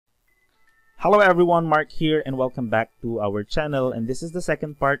Hello everyone, Mark here and welcome back to our channel, and this is the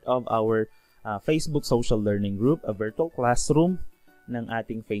second part of our Facebook Social Learning Group, a virtual classroom ng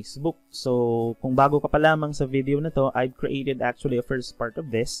ating Facebook. So kung bago ka pa lamang sa video na to, I've created actually a first part of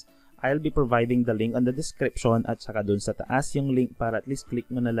this. I'll be providing the link on the description at saka dun sa taas yung link para at least click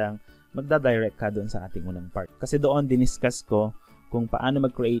mo na lang, magda-direct ka dun sa ating unang part. Kasi doon diniscuss ko kung paano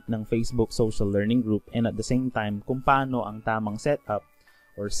mag-create ng Facebook Social Learning Group and at the same time kung paano ang tamang setup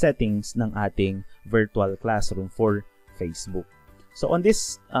or settings ng ating virtual classroom for Facebook. So on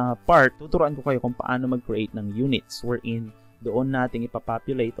this part, tuturuan ko kayo kung paano mag-create ng units wherein doon natin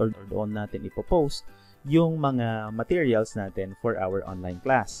ipapopulate or doon natin ipopost yung mga materials natin for our online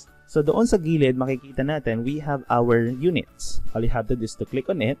class. So doon sa gilid, makikita natin we have our units. All you have to do is to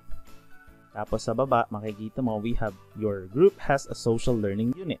click on it. Tapos sa baba, makikita mo we have your group has a social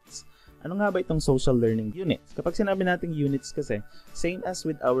learning units. Ano nga ba itong social learning units? Kapag sinabi nating units kasi, same as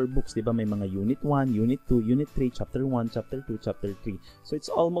with our books, di ba? May mga unit 1, unit 2, unit 3, chapter 1, chapter 2, chapter 3. So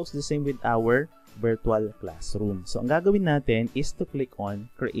it's almost the same with our virtual classroom. So ang gagawin natin is to click on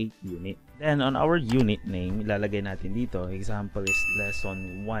create unit. Then on our unit name, ilalagay natin dito, example is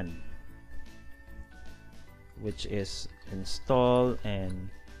lesson 1, which is install and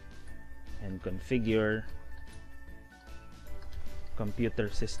configure computer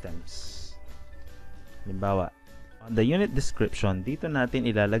systems. Halimbawa, on the unit description, dito natin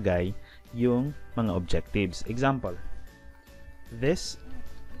ilalagay yung mga objectives. Example, this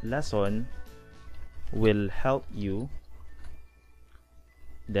lesson will help you.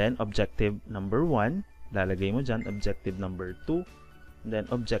 Then, objective number 1, lalagay mo dyan, objective number 2, then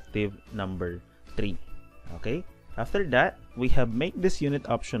objective number 3. Okay? After that, we have make this unit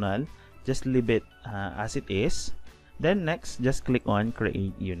optional. Just leave it as it is. Then next, just click on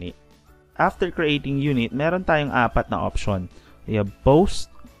create unit. After creating unit, meron tayong 4 na option. We have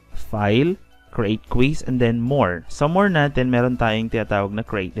post, file, create quiz, and then more. Sa more natin, meron tayong tinatawag na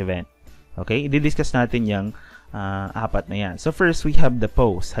create event. Okay? I-discuss natin yung 4 na yan. So first, we have the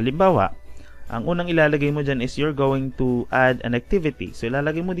post. Halimbawa, ang unang ilalagay mo dyan is you're going to add an activity. So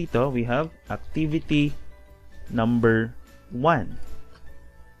ilalagay mo dito, we have activity number 1.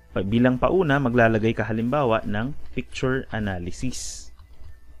 Bilang pauna, maglalagay ka halimbawa ng picture analysis.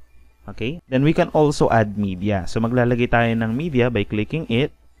 Okay? Then we can also add media. So maglalagay tayo ng media by clicking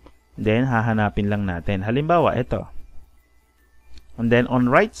it. Then hahanapin lang natin. Halimbawa, ito. And then on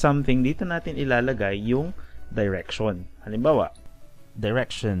write something, dito natin ilalagay yung direction. Halimbawa,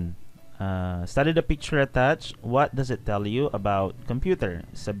 direction. Study the picture attached. What does it tell you about computer?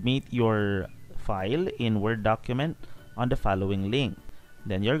 Submit your file in Word document on the following link.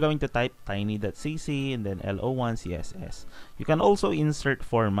 Then you're going to type tiny.cc and then lo1 css. You can also insert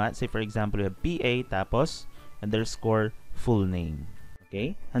format. Say for example, you have PA tapos underscore full name.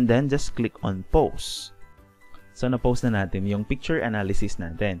 Okay? And then just click on post. So na-post na natin yung picture analysis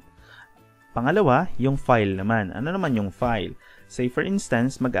natin. Pangalawa, yung file naman. Ano naman yung file? Say for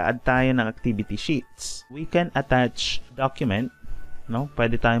instance, mag-a-add tayo ng activity sheets. We can attach document. No?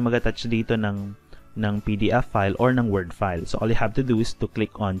 Pwede tayong mag-attach dito ng PDF file or ng Word file. So all you have to do is to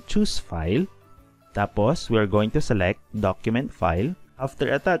click on choose file. Tapos we're going to select document file. After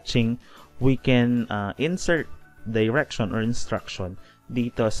attaching, we can insert direction or instruction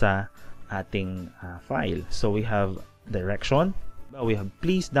dito sa ating file. So we have direction. We have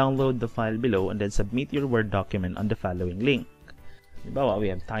please download the file below and then submit your Word document on the following link. Halimbawa, we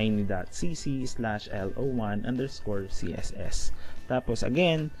have tiny.cc/lo1_css. Tapos,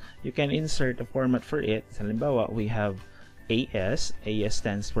 again, you can insert a format for it. Halimbawa, we have AS. AS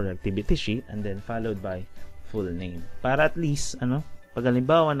stands for activity sheet and then followed by full name. Para at least, pag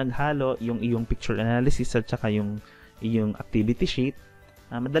halimbawa, naghalo yung iyong picture analysis at saka yung iyong activity sheet,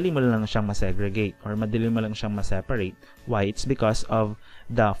 madali mo lang siyang masegregate or madali mo lang siyang maseparate. Why? It's because of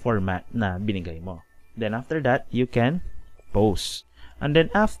the format na binigay mo. Then, after that, you can post. And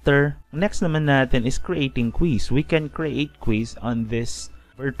then after, next naman natin is creating quiz. We can create quiz on this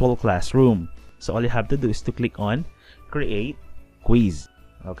virtual classroom. So all you have to do is to click on create quiz.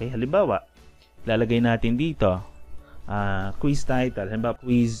 Okay, halimbawa, lalagay natin dito quiz title. Halimbawa,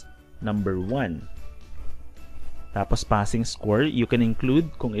 quiz number 1. Tapos passing score, you can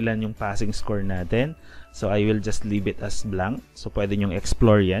include kung ilan yung passing score natin. So I will just leave it as blank. So pwede nyong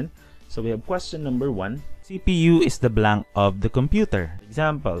explore yan. So we have question number 1. CPU is the blank of the computer.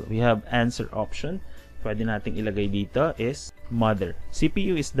 Example, we have answer option. Pwede nating ilagay dito is mother.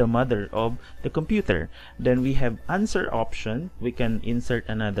 CPU is the mother of the computer. Then we have answer option. We can insert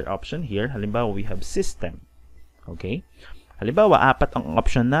another option here. Halimbawa, we have system. Okay? Halimbawa, 4 ang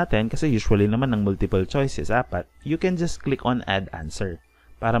option natin kasi usually naman ng multiple choices, 4. You can just click on add answer.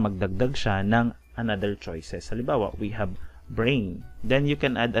 para magdagdag siya ng another choices. Halimbawa, we have brain. Then you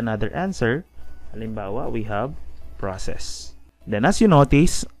can add another answer. Halimbawa, we have process. Then as you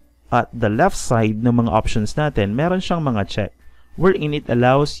notice, at the left side ng mga options natin, meron siyang mga check wherein it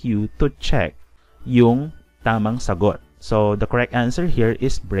allows you to check yung tamang sagot. So the correct answer here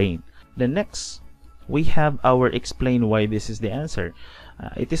is brain. The next, we have our explain why this is the answer.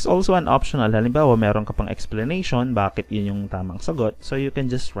 It is also an optional. Halimbawa, meron ka pang explanation bakit yun yung tamang sagot. So you can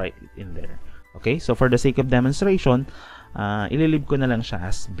just write it in there. Okay, so for the sake of demonstration, ililib ko na lang siya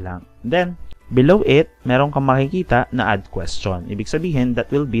as blank. Then, below it, meron kang makikita na add question. Ibig sabihin,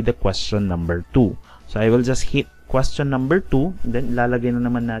 that will be the question number 2. So I will just hit question number 2. Then, lalagay na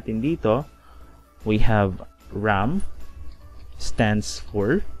naman natin dito. We have RAM stands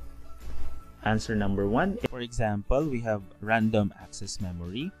for answer number 1. For example, we have random access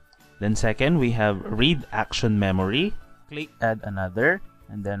memory. Then second, we have read action memory. Click add another.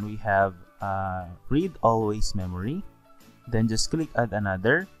 And then we have read always memory. Then just click add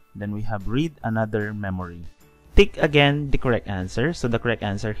another. Then we have read another memory. Tick again the correct answer. So the correct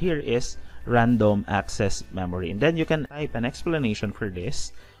answer here is random access memory. And then you can type an explanation for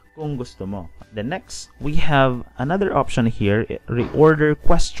this kung gusto mo. The next, we have another option here, reorder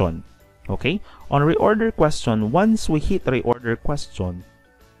question. Okay? On reorder question, once we hit reorder question,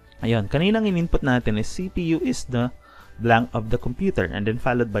 ayun, kaninang in-input natin is CPU is the blank of the computer and then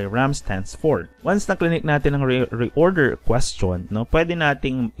followed by RAM stands for. Once na-click natin ang reorder question, no, pwede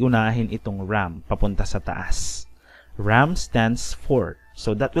nating unahin itong RAM papunta sa taas. RAM stands for.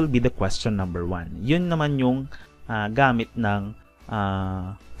 So that will be the question number 1. Yun naman yung gamit ng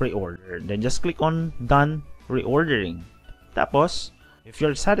reorder. Then just click on done reordering. Tapos, if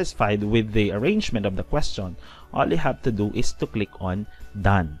you're satisfied with the arrangement of the question, all you have to do is to click on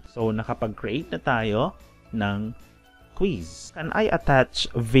done. So nakapag-create na tayo ng quiz. Can I attach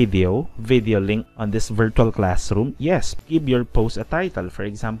video link on this virtual classroom? Yes. Give your post a title. For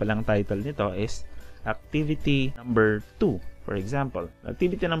example, ang title nito is activity number 2. For example,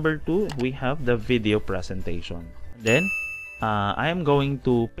 activity number 2, we have the video presentation. Then, I am going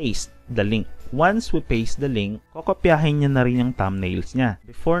to paste the link. Once we paste the link, kokopyahin niya na rin yung thumbnails niya.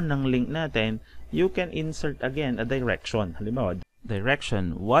 Before ng link natin, you can insert again a direction. Halimbawa,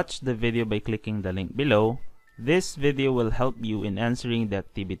 direction, watch the video by clicking the link below. This video will help you in answering the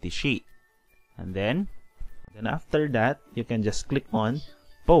activity sheet. And then after that, you can just click on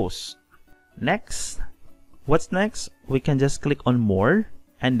post. Next, what's next? We can just click on more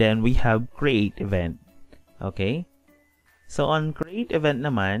and then we have create event. Okay? So on create event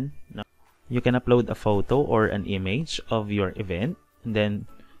naman, you can upload a photo or an image of your event. And then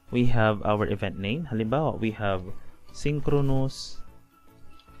we have our event name. Halimbawa, we have synchronous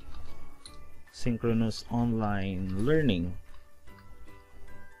online learning.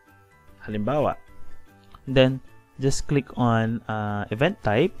 Halimbawa. Then just click on event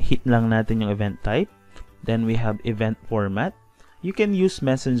type. Hit lang natin yung event type. Then we have event format. You can use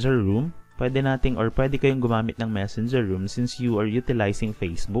messenger room. Pwede kayong gumamit ng messenger room since you are utilizing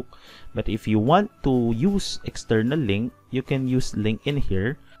Facebook. But if you want to use external link, you can use link in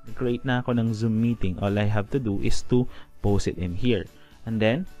here. Create na ako ng Zoom meeting. All I have to do is to post it in here. And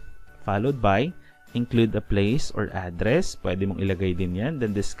then, followed by, include a place or address. Pwede mong ilagay din yan.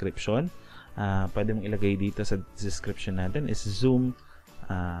 Then description. Pwede mong ilagay dito sa description natin is Zoom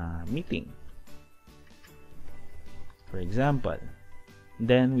meeting. For example.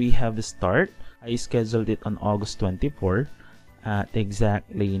 Then we have the start. I scheduled it on August 24 at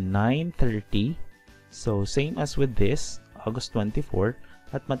exactly 9:30. So same as with this, August 24,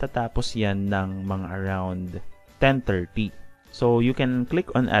 at matatapos yan ng mga around 10:30. So you can click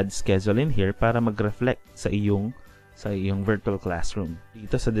on add schedule in here para mag-reflect sa iyong virtual classroom.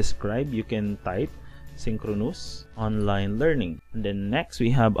 Dito sa describe, you can type synchronous online learning. And then next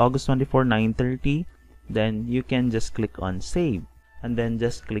we have August 24, 9:30. Then you can just click on save. And then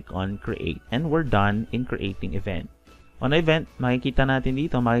just click on create. And we're done in creating event. On event, makikita natin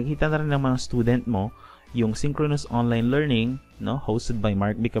dito, makikita na rin ng mga student mo yung synchronous online learning, no, hosted by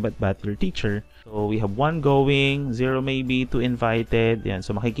Mark Bicabat, your teacher. So we have 1 going, 0 maybe, 2 invited. Yan.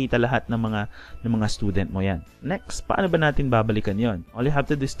 So makikita lahat ng mga student mo yan. Next, paano ba natin babalikan yon? All you have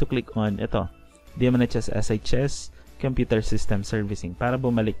to do is to click on ito, DMNHS SHS Computer System Servicing para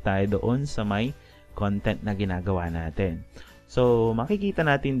bumalik tayo doon sa may content na ginagawa natin. So, makikita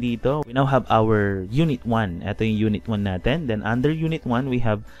natin dito, we now have our Unit 1. Ito yung Unit 1 natin. Then, under Unit 1, we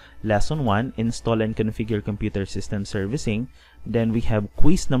have Lesson 1, Install and Configure Computer System Servicing. Then, we have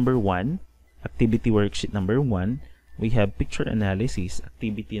Quiz number 1, Activity Worksheet number 1. We have Picture Analysis,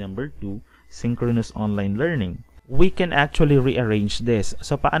 Activity number 2, Synchronous Online Learning. we can actually rearrange this.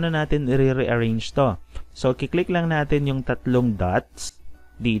 So, paano natin i-rearrange to? So, kiklik lang natin yung tatlong dots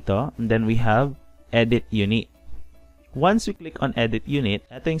dito, and then we have Edit Unit. Once we click on Edit Unit,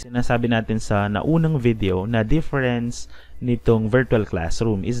 ito yung sinasabi natin sa naunang video na difference nitong virtual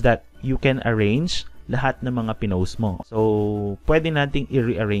classroom is that you can arrange lahat ng mga pinost mo. So, pwede nating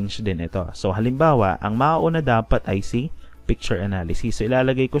i-rearrange din ito. So, halimbawa, ang mauna dapat ay si picture analysis. So,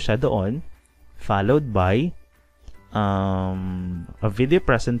 ilalagay ko siya doon, followed by a video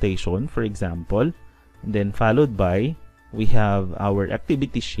presentation, for example, and then followed by, we have our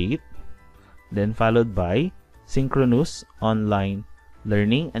activity sheet, then followed by synchronous online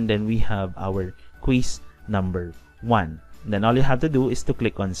learning, and then we have our quiz number 1. Then all you have to do is to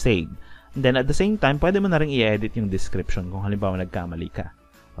click on save. And then at the same time, pwede mo na rin i-edit yung description kung halimbawa nagkamali ka.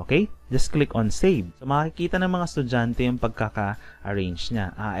 Okay? Just click on save. So makikita ng mga estudyante yung pagkaka-arrange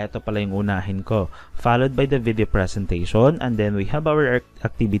niya. Ito pala yung unahin ko. Followed by the video presentation, and then we have our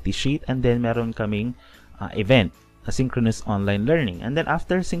activity sheet, and then meron kaming event, synchronous online learning. And then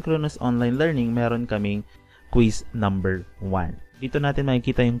after synchronous online learning, meron kaming quiz number 1. Dito natin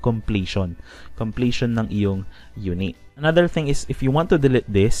makikita yung completion ng iyong unit. Another thing is, if you want to delete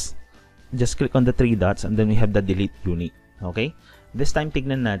this, just click on the 3 dots and then we have the delete unit. Okay? This time,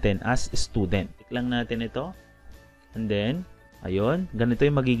 tignan natin as student. Click lang natin ito. And then, ayun, ganito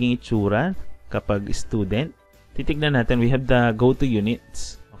yung magiging itsura kapag student. Titignan natin, we have the go to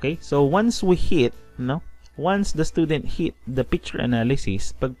units. Okay? So, once we hit, once the student hit the picture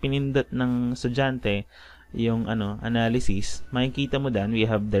analysis, pag pinindot ng estudyante yung analysis, makikita mo dan, we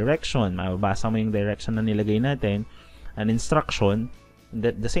have direction. Mababasa mo yung direction na nilagay natin, an instruction. And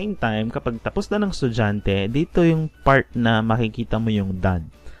at the same time, kapag tapos na ng estudyante, dito yung part na makikita mo yung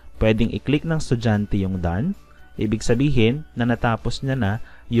done. Pwedeng i-click ng estudyante yung done. Ibig sabihin na natapos niya na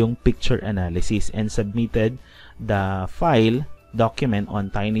yung picture analysis and submitted the file document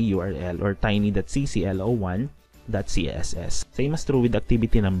on tinyurl or tiny.cclo1.css. Same as true with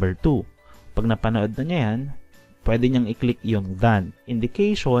activity number 2. Pag napanood na niya yan, pwede niyang i-click yung done.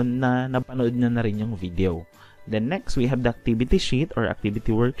 Indication na napanood na rin yung video. Then next, we have the activity sheet or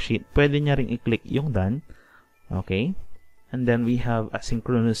activity worksheet. Pwede niya rin i-click yung done. Okay? And then we have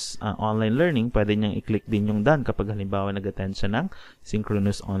asynchronous online learning. Pwede niyang i-click din yung done kapag halimbawa nag-attend siya ng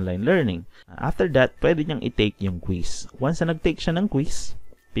synchronous online learning. After that, pwede niyang i-take yung quiz. Once na nag-take siya ng quiz,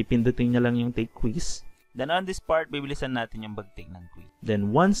 pipindutin niya lang yung take quiz. Then on this part, bibilisan natin yung pag-take ng quiz.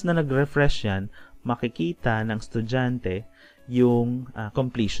 Then once na nag-refresh yan, makikita ng estudyante yung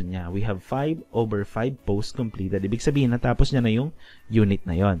completion niya. We have 5/5 posts completed. Ibig sabihin, natapos niya na yung unit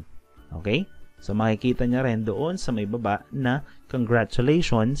na yon. Okay? So makikita niya rin doon sa may baba na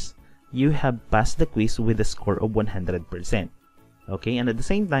congratulations, you have passed the quiz with a score of 100%. Okay? And at the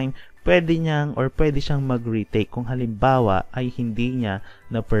same time, pwede siyang mag-retake kung halimbawa ay hindi niya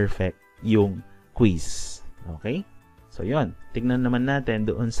na perfect yung quiz. Okay? So, yon. Tignan naman natin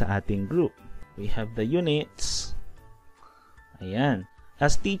doon sa ating group. We have the units. Ayan.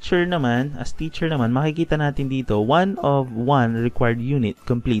 As teacher naman, makikita natin dito, 1 of 1 required unit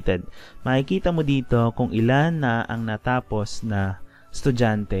completed. Makikita mo dito kung ilan na ang natapos na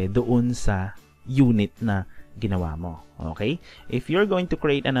estudyante doon sa unit na ginawa mo. Okay? If you're going to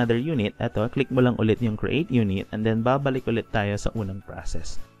create another unit, click mo lang ulit yung create unit and then babalik ulit tayo sa unang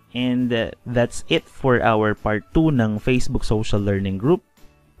process. And that's it for our part 2 ng Facebook Social Learning Group.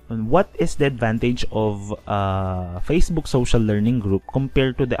 And what is the advantage of Facebook Social Learning Group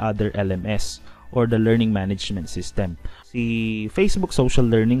compared to the other LMS or the Learning Management System? Si Facebook Social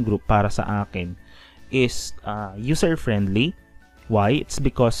Learning Group para sa akin is user-friendly. Why? It's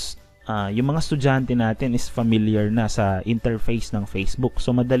because yung mga estudyante natin is familiar na sa interface ng Facebook.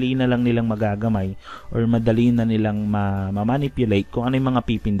 So, madali na lang nilang magagamay or madali na nilang ma-manipulate kung ano yung mga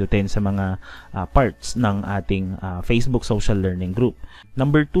pipindutin sa mga parts ng ating Facebook Social Learning Group.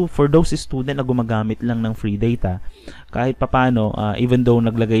 Number 2, for those student na gumagamit lang ng free data, kahit papano, even though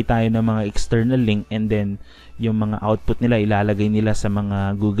naglagay tayo ng mga external link and then yung mga output nila ilalagay nila sa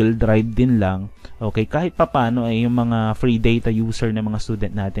mga Google Drive din lang, okay, kahit papano ay yung mga free data user ng mga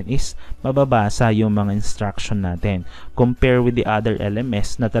student natin is mababasa yung mga instruction natin compare with the other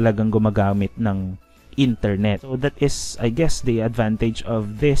LMS na talagang gumagamit ng internet. So that is, I guess, the advantage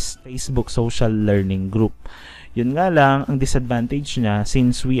of this Facebook Social Learning Group. Yun nga lang, ang disadvantage niya,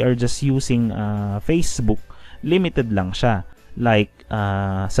 since we are just using Facebook, limited lang siya. Like,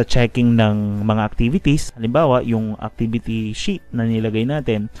 sa checking ng mga activities, halimbawa, yung activity sheet na nilagay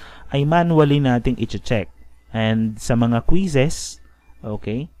natin, ay manually nating i-check. And sa mga quizzes,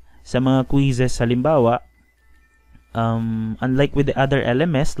 okay, sa mga quizzes, halimbawa, unlike with the other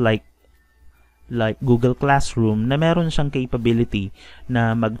LMS, like like Google Classroom na meron siyang capability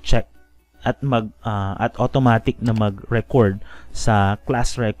na mag-check at at automatic na mag-record sa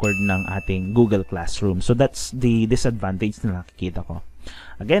class record ng ating Google Classroom. So that's the disadvantage na nakikita ko.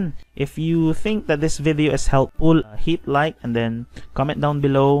 Again, if you think that this video is helpful, hit like and then comment down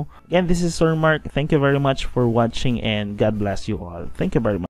below. Again, this is Sir Mark. Thank you very much for watching and God bless you all. Thank you very much.